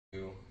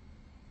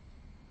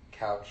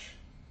couch.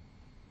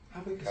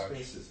 How big a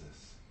space is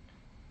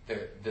this?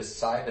 The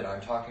side that I'm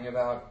talking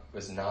about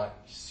was not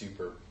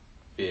super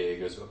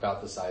big. It was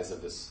about the size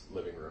of this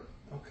living room.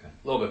 Okay.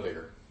 A little bit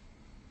bigger.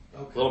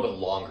 Okay. A little bit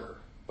longer,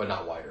 but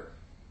not wider.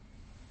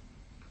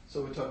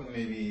 So we're talking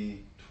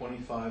maybe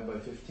 25 by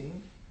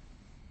 15?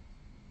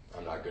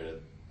 I'm not good at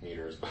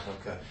meters, but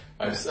Okay.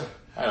 I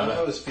don't know.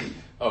 That was feet.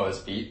 Oh, it's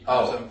feet?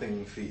 I'm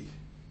thinking feet.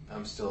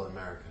 I'm still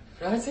American.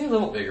 I'd say a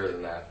little bigger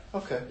than that.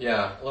 Okay.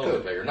 Yeah, a little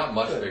Good. bit bigger. Not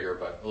much Good. bigger,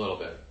 but a little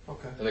bit.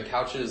 Okay. And the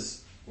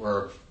couches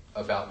were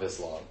about this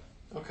long.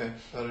 Okay.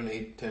 About an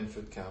 8-10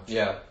 foot couch.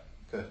 Yeah.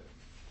 Good.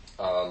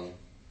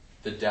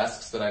 The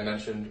desks that I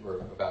mentioned were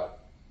about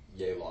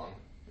yay long.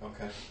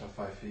 Okay. About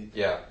 5 feet.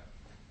 Yeah.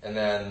 And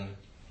then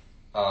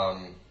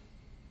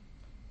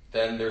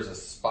there's a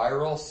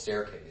spiral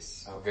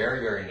staircase,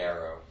 very, very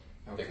narrow,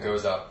 that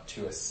goes up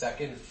to a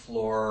second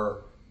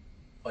floor,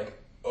 like,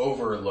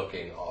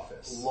 overlooking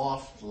office.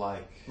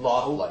 Loft-like.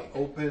 Loft-like.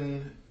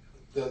 Open,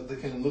 they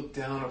can look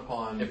down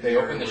upon... If they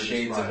open the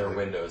shades in their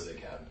windows, they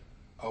can.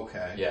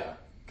 Okay. Yeah.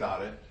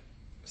 Got it.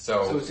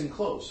 So it's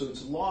enclosed. So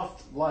it's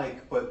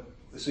loft-like, but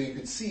so you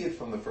could see it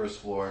from the first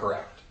floor.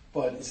 Correct.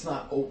 But it's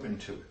not open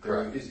to it.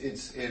 Correct. It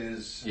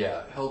is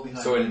yeah. held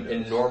behind So windows.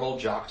 in normal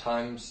jock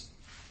times,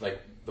 like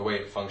the way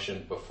it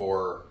functioned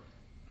before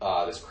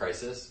this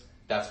crisis,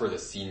 that's where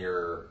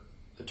the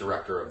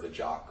director of the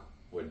jock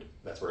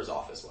that's where his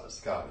office was.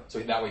 Got it. So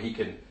that way he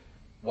can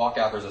walk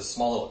out. There's a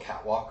small little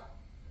catwalk.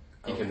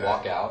 He can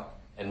walk out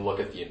and look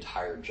at the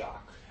entire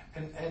jock.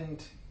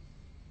 And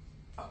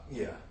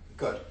yeah.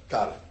 Good.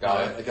 Got it.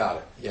 I got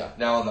it. Yeah.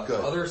 Now on the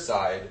other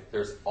side,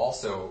 there's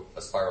also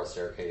a spiral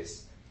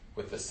staircase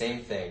with the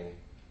same thing,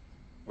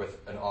 with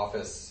an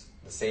office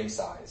the same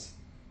size,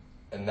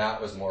 and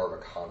that was more of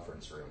a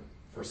conference room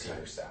for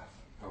senior staff.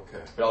 Okay.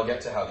 But I'll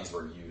get to how these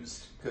were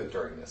used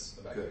during this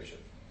evacuation.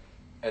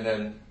 And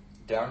then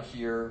down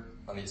here,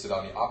 on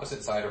the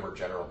opposite side of where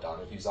General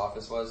Donahue's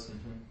office was,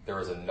 there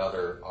was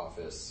another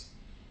office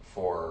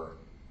for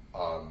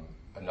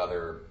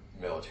another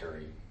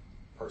military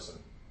person.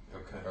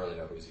 Okay. I don't really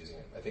know who was using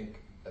it. I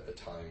think at the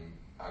time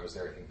I was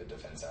there, I think the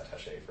defense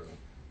attaché from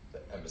the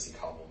embassy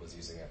Kabul was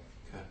using it.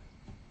 Okay.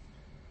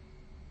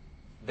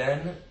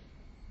 Then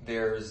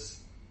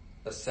there's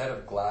a set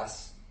of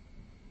glass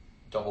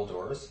double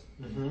doors.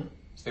 Mm-hmm.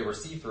 So they were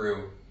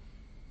see-through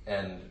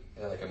and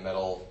like a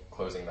metal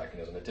closing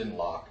mechanism. It didn't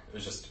lock. It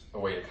was just a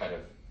way to kind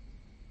of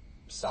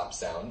stop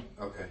sound.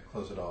 Okay.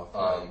 Close it off.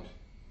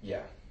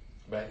 Yeah.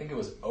 But I think it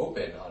was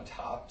open on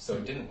top, so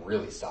it didn't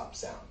really stop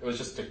sound. It was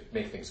just to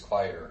make things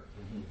quieter.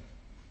 Mm-hmm.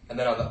 And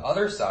then on the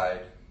other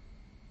side,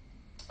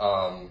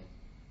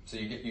 so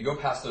you go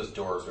past those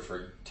doors, which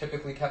were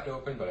typically kept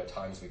open, but at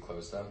times we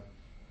closed them.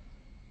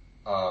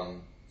 So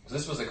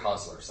this was the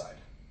consular side.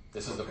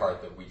 This is the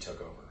part that we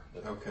took over.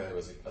 It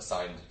was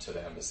assigned to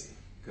the embassy.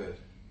 Good.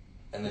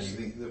 And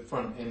then the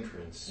front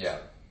entrance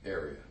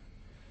area.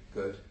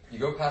 Good. You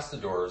go past the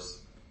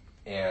doors,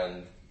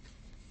 and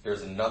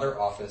there's another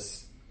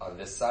office on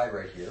this side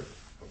right here.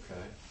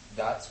 Okay.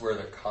 That's where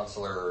the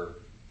consular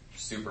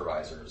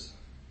supervisors,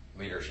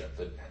 leadership,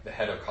 the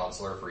head of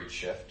consular for each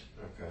shift,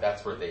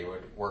 that's where they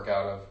would work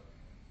out of.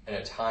 And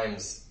at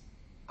times,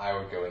 I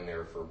would go in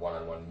there for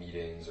one-on-one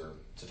meetings or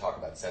to talk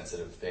about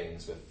sensitive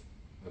things with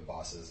the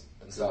bosses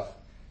and stuff.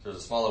 There's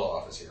a small little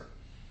office here.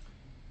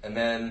 And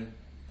then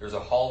there's a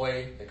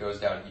hallway that goes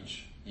down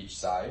each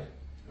side.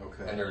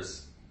 Okay. And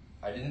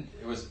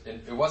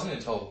it wasn't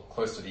until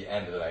close to the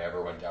end that I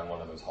ever went down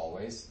one of those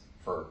hallways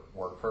for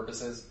work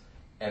purposes.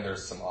 And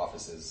there's some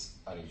offices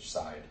on each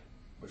side,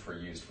 which were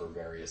used for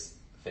various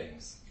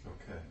things.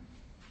 Okay.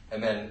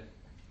 And then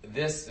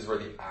this is where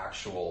the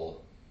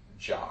actual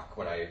jock,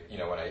 when I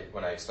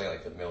explain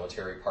like the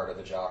military part of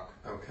the jock.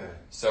 Okay.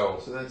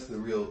 So that's the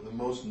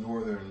most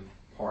northern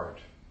part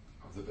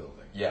of the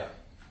building. Yeah.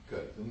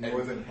 Good. The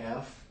northern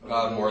half?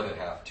 More than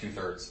half,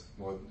 2/3.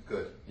 More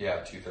good.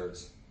 Yeah,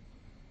 2/3.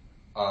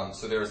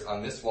 So there's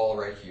on this wall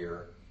right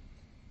here,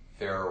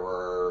 there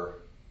were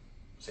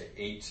say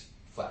 8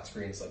 flat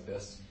screens like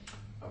this.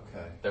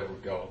 Okay. That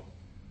would go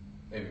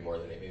maybe more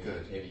than 8,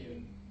 maybe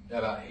even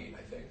about 8,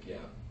 I think. Yeah.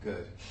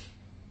 Good.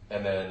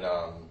 And then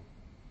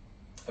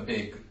a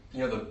big,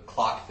 the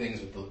clock things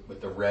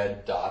with the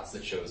red dots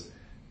that shows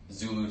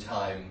Zulu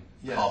time,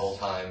 Kabul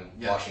time,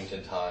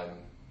 Washington time,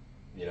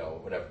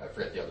 whatever. I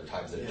forget the other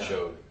times that it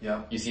showed.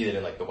 Yeah. You see that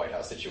in like the White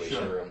House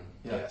Situation Room.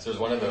 Yeah. So there's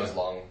one of those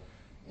long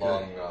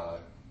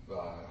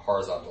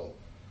horizontal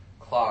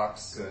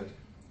clocks. Good.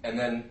 And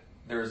then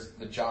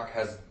the jock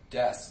has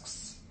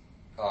desks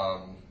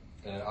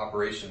in an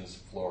operations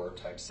floor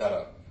type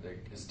setup that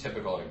is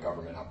typical in a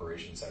government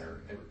operations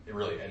center.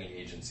 Really, any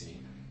agency,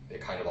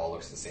 it kind of all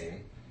looks the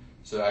same.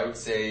 So I would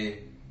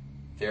say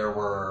there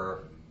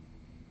were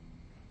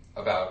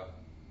about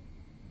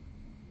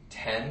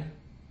 10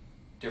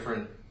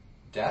 different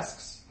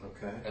desks.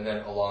 Okay. And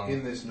then along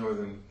in this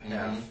northern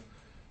half,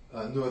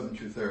 northern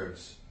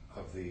 2/3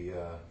 of the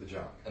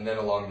jock. And then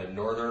along the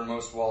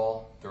northernmost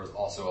wall, there was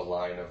also a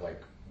line of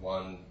like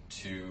 1,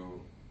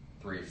 2,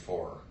 3,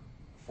 4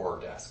 4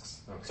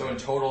 desks. Okay. So in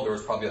total, there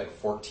was probably like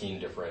 14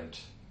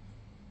 different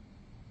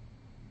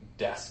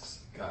desks.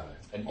 Got it.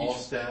 And all each-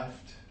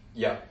 staffed?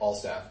 Yeah, all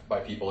staffed by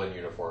people in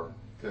uniform.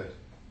 Good.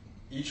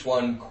 Each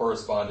one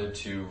corresponded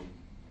to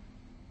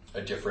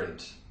a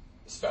different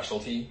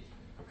specialty.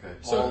 Okay.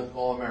 So-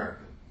 all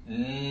American?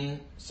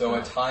 So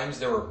at times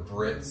there were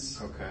Brits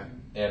Okay.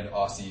 and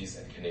Aussies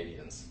and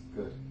Canadians.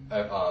 Good.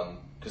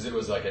 Because it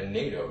was like a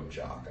NATO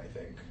jock, I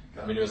think.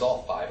 Got I mean, it. it was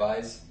all Five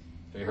Eyes.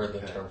 Have you heard the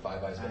Okay. term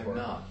Five Eyes I before?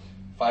 have not.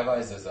 Five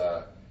Eyes is it's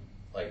a,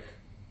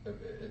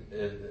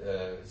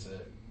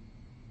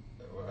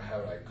 how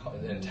would I call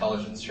it? An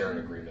intelligence sharing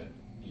agreement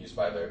used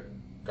by the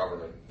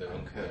government, the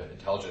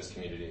intelligence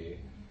community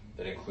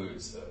that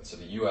includes so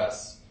the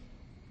U.S.,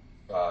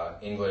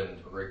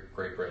 England,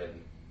 Great Britain,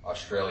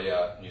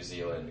 Australia, New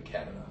Zealand,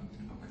 Canada.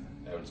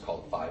 Okay. And it's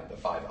called the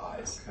Five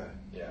Eyes. Okay.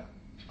 Yeah.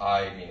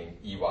 I meaning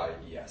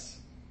EYES.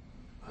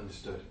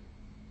 Understood.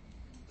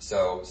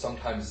 So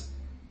sometimes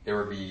there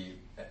would be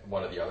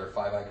one of the other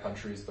Five Eye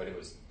countries, but it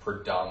was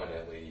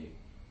predominantly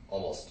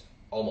almost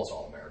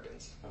all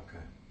Americans.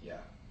 Okay.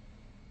 Yeah.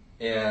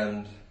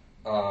 And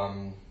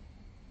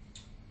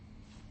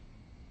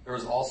there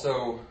was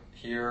also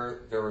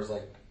here, there was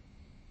like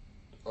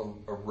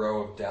a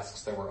row of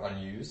desks that were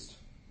unused,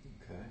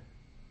 Okay.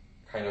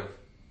 kind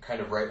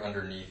of right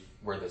underneath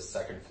where the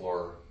second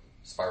floor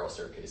spiral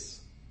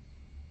staircase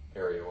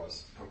area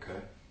was. Okay.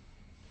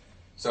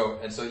 So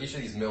each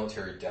of these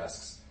military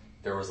desks,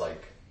 there was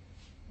like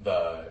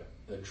the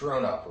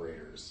drone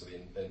operators, so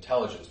the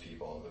intelligence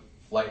people, the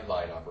flight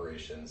line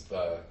operations,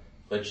 the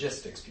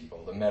logistics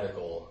people, the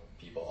medical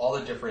people, all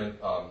the different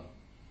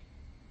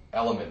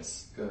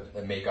elements Good.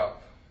 that make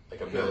up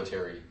like a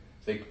military.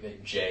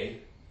 J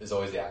is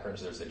always the acronym.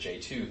 So there's the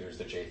J2, there's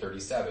the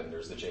J37,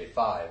 there's the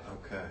J5.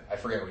 Okay. I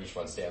forget what each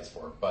one stands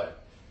for,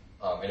 but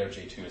I know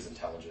J2 is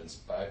intelligence,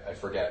 but I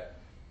forget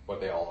what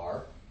they all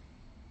are.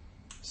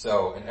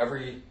 So, and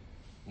every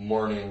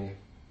morning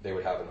they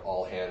would have an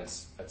all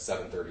hands at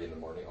 7:30 in the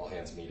morning, all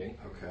hands meeting,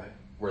 Okay.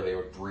 where they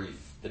would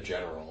brief the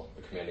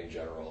commanding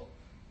general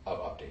of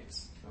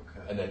updates.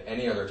 Okay. And then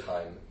any other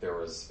time there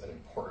was an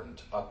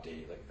important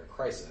update, like a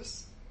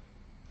crisis,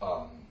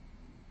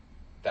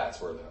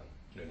 that's where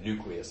the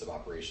nucleus of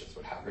operations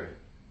would happen.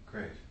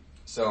 Great.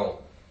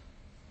 So,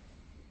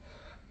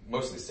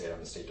 mostly stayed on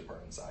the State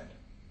Department side.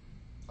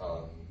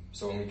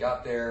 So when we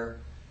got there,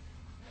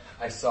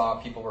 I saw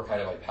people were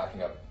kind of like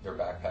packing up their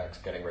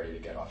backpacks, getting ready to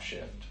get off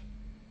shift.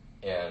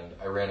 And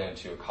I ran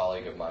into a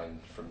colleague of mine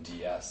from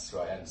DS who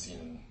I hadn't seen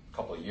in a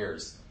couple of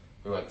years.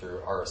 We went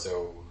through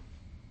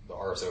the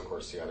RSO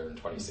course together in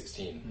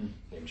 2016,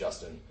 named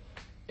Justin.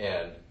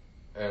 And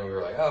we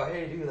were like, oh,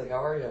 hey dude, like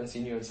how are you? I haven't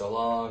seen you in so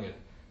long. And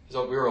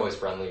so we were always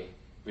friendly.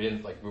 We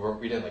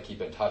didn't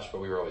keep in touch,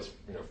 but we were always,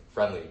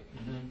 friendly.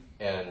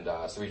 And,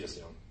 so we just,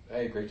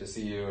 hey, great to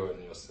see you. And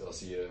I'll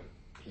see you.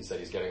 He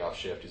said he's getting off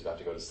shift. He's about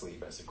to go to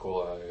sleep. I said,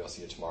 cool. Maybe I'll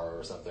see you tomorrow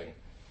or something.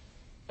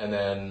 And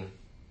then,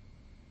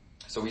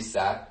 so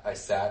I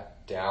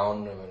sat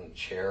down on a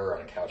chair or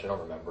on a couch. I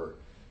don't remember.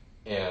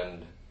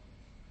 And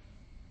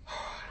I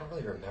don't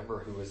really remember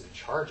who was in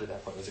charge at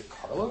that point. Was it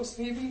Carlos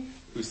maybe?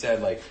 Who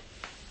said like,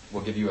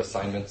 we'll give you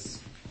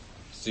assignments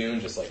soon.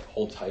 Just like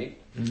hold tight.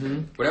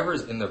 Whatever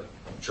is in the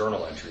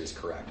journal entry is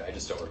correct. I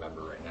just don't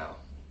remember right now.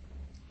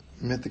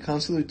 Met the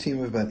consular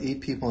team of about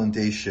 8 people on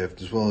day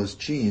shift, as well as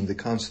Jean, the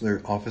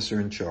consular officer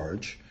in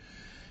charge.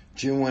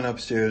 Jim went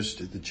upstairs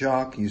to the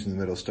JOC using the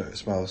middle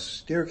spiral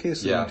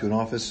staircase leading to an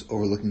office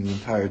overlooking the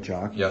entire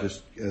JOC,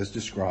 just as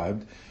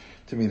described,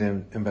 to meet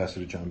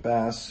Ambassador John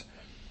Bass.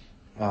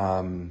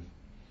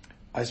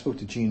 I spoke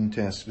to Jean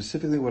to ask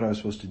specifically what I was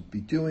supposed to be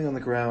doing on the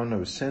ground. I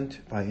was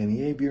sent by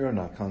NEA Bureau,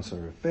 not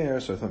Consular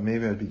Affairs, so I thought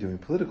maybe I'd be doing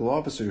political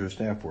officer or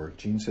staff work.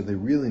 Jean said they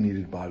really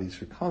needed bodies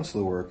for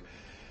consular work.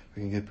 If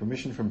we can get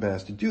permission from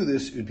Bass to do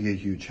this, it would be a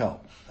huge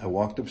help. I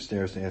walked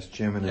upstairs to ask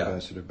Jim and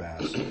Ambassador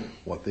Bass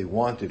what they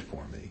wanted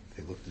for me.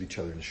 They looked at each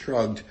other and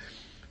shrugged,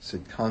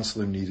 said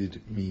consular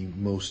needed me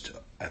most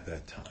at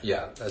that time.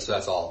 Yeah, that's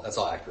all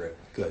accurate.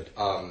 Good.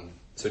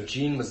 So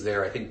Jean was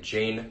there. I think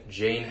Jane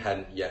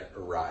hadn't yet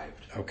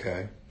arrived.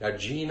 Okay. Now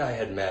Jean I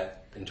had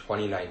met in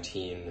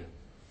 2019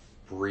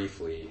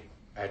 briefly.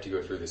 I had to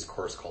go through this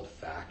course called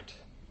FACT,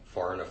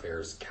 Foreign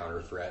Affairs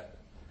Counter Threat,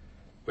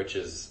 which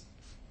is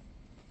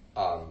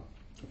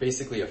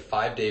basically a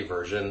 5-day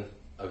version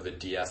of the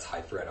DS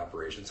High Threat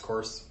Operations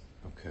course.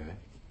 Okay.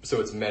 So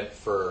it's meant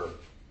for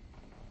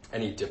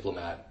any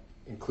diplomat,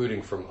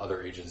 including from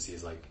other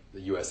agencies like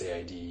the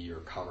USAID or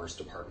Commerce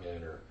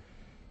Department or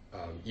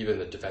even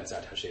the defense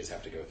attachés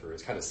have to go through.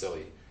 It's kind of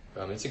silly.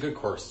 It's a good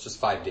course. It's just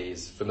 5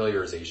 days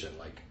familiarization.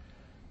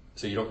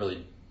 So you don't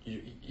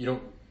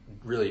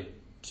really,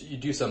 you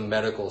do some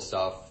medical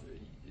stuff.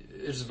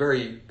 It's a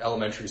very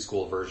elementary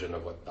school version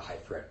of what the high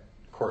threat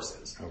course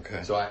is.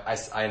 Okay. So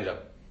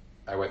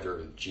I went through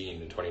with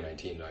Jean in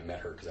 2019 and I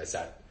met her because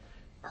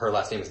her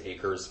last name is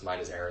Akers, mine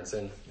is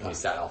Aronson, and we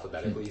sat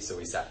alphabetically, so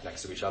we sat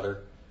next to each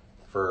other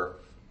for,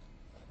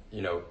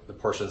 the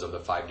portions of the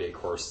 5-day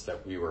course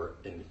that we were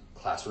in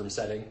classroom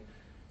setting.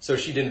 So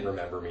she didn't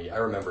remember me. I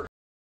remembered